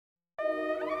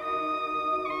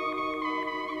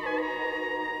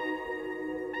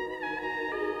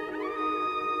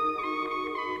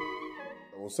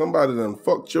somebody done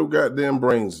fucked your goddamn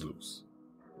brains loose.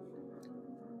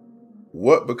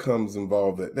 What becomes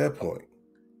involved at that point?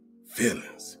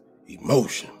 Feelings,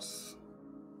 emotions.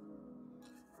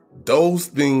 Those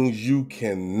things you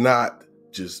cannot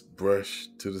just brush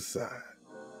to the side.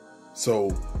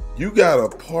 So you got a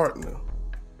partner,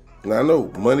 and I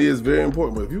know money is very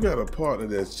important, but if you got a partner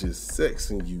that's just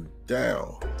sexing you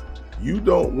down, you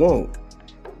don't want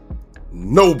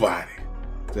nobody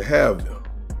to have them.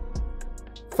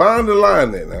 Find the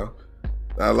line there now.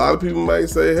 Now, a lot of people might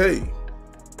say, hey,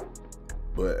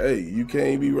 but hey, you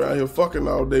can't be around here fucking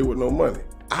all day with no money.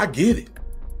 I get it.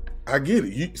 I get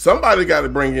it. Somebody got to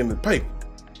bring in the paper.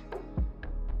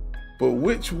 But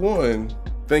which one,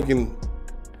 thinking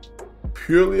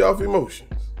purely off emotions,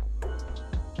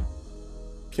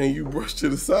 can you brush to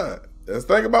the side? Let's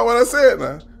think about what I said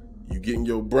now. You getting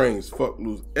your brains fucked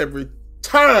loose every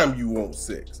time you want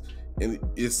sex. And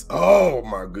it's, oh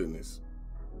my goodness.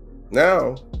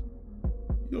 Now,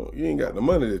 you ain't got the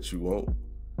money that you want.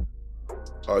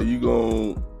 Are you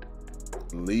gonna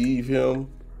leave him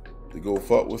to go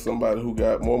fuck with somebody who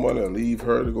got more money, or leave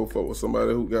her to go fuck with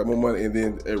somebody who got more money, and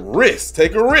then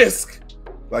take a risk,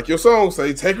 like your song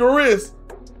say, take a risk,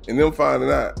 and them finding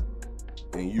out,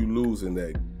 and you losing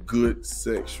that good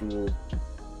sexual,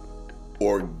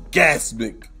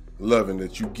 orgasmic loving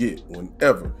that you get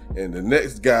whenever, and the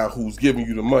next guy who's giving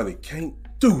you the money can't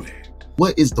do that.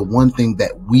 What is the one thing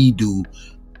that we do,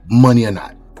 money or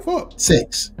not? Fuck.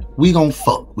 Sex. We gonna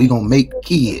fuck. We gonna make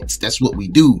kids. That's what we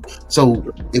do.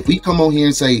 So if we come on here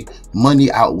and say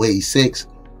money outweighs sex,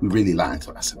 we really lying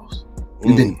to ourselves.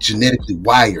 We've been genetically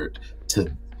wired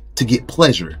to get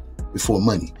pleasure before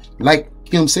money. Like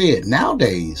Kim said,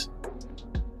 nowadays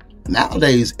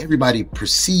everybody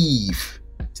perceive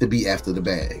to be after the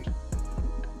bag.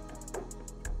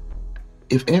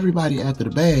 If everybody after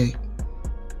the bag,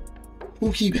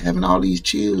 who keep having all these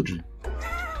children?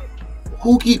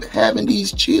 Who keep having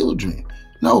these children?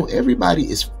 No, everybody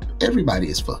is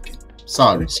fucking.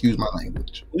 Sorry, excuse my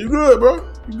language. You good, bro?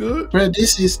 You good? Bro,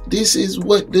 this is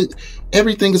what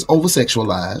everything is over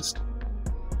sexualized.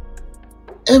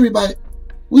 Everybody,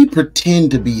 we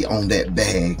pretend to be on that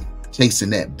bag,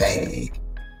 chasing that bag.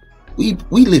 We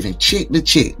living chick to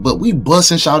chick, but we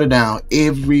bust and shout it down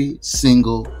every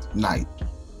single night.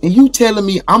 And you telling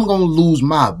me I'm gonna lose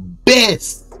my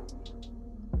best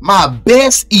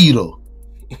eater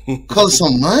cause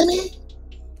some money?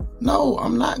 No,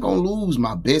 I'm not gonna lose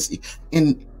my best.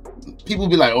 And people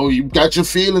be like, oh, you got your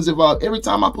feelings involved. Every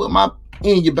time I put my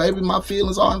in you, baby, my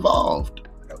feelings are involved.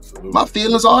 Absolutely. My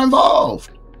feelings are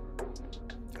involved.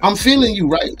 I'm feeling you,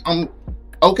 right?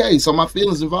 Okay, so my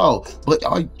feelings involved. But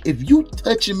if you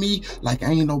touching me like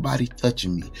ain't nobody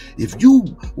touching me, if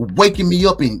you waking me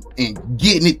up and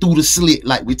getting it through the slit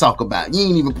like we talk about, you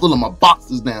ain't even pulling my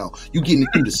boxes down, you getting it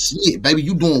through the slit, baby,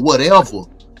 you doing whatever.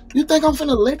 You think I'm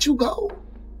finna let you go?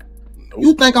 Nope.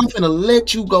 You think I'm finna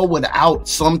let you go without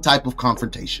some type of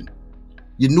confrontation?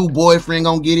 Your new boyfriend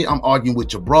gonna get it. I'm arguing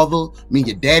with your brother. Me and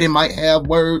your daddy might have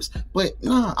words, but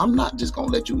nah, I'm not just gonna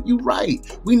let you. You right.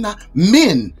 We not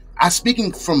men. I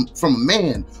speaking from a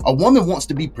man. A woman wants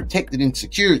to be protected and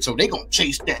secured, so they gonna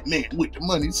chase that man with the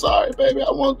money. Sorry, baby, I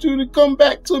want you to come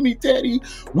back to me, Teddy.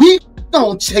 We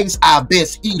don't chase our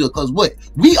best eater, because what?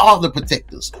 We are the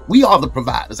protectors. We are the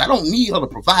providers. I don't need her to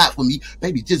provide for me,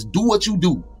 baby. Just do what you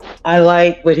do. I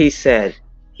like what he said.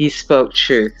 He spoke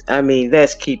truth. I mean,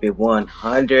 let's keep it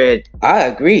 100. I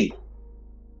agree.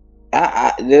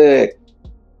 Look,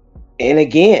 and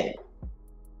again,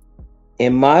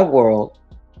 in my world,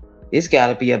 it's got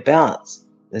to be a balance.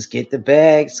 Let's get the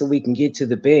bag so we can get to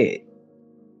the bed.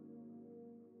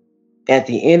 At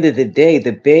the end of the day,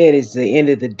 the bed is the end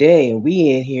of the day, and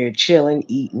we in here chilling,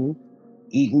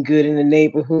 eating good in the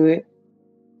neighborhood.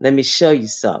 Let me show you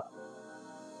something.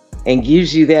 And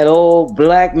gives you that old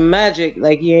black magic,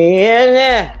 like,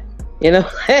 yeah, you know,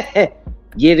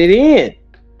 get it in.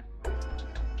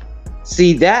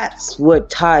 See, that's what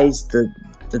ties the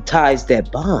ties that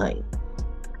bind.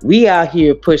 We out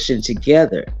here pushing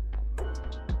together,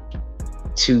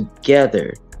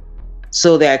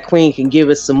 so that queen can give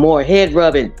us some more head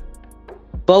rubbing.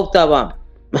 Both of them,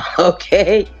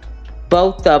 okay?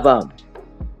 Both of them.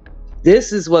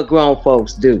 This is what grown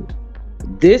folks do.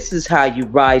 This is how you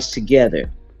rise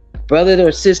together. Brother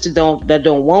or sister that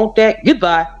don't want that,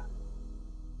 goodbye.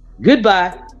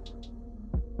 Goodbye.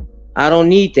 I don't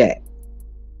need that.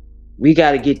 We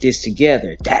got to get this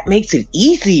together. That makes it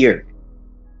easier.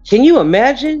 Can you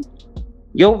imagine?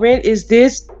 Your rent is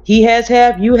this, he has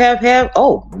half, you have half.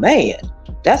 Oh man,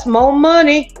 that's more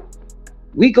money.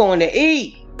 We going to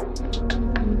eat.